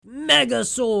mega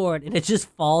sword, and it just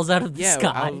falls out of the Yeah,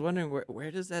 sky. I was wondering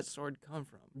where does that sword come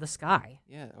from? The sky.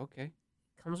 Yeah, okay.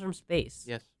 Comes from space.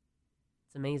 Yes.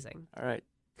 It's amazing. All right.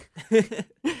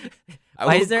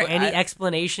 Why is there any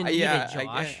explanation needed,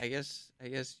 Josh? I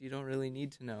guess you don't really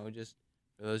need to know. Just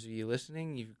for those of you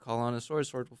listening, you call on a sword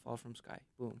will fall from sky.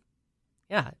 Boom.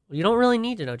 Yeah, well, you don't really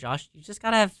need to know, Josh. You just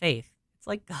gotta have faith. It's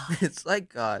like God. It's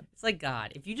like God. It's like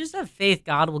God. If you just have faith,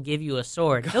 God will give you a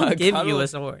sword. He'll give you a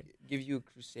sword. Give you a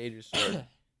crusader sword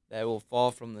that will fall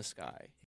from the sky.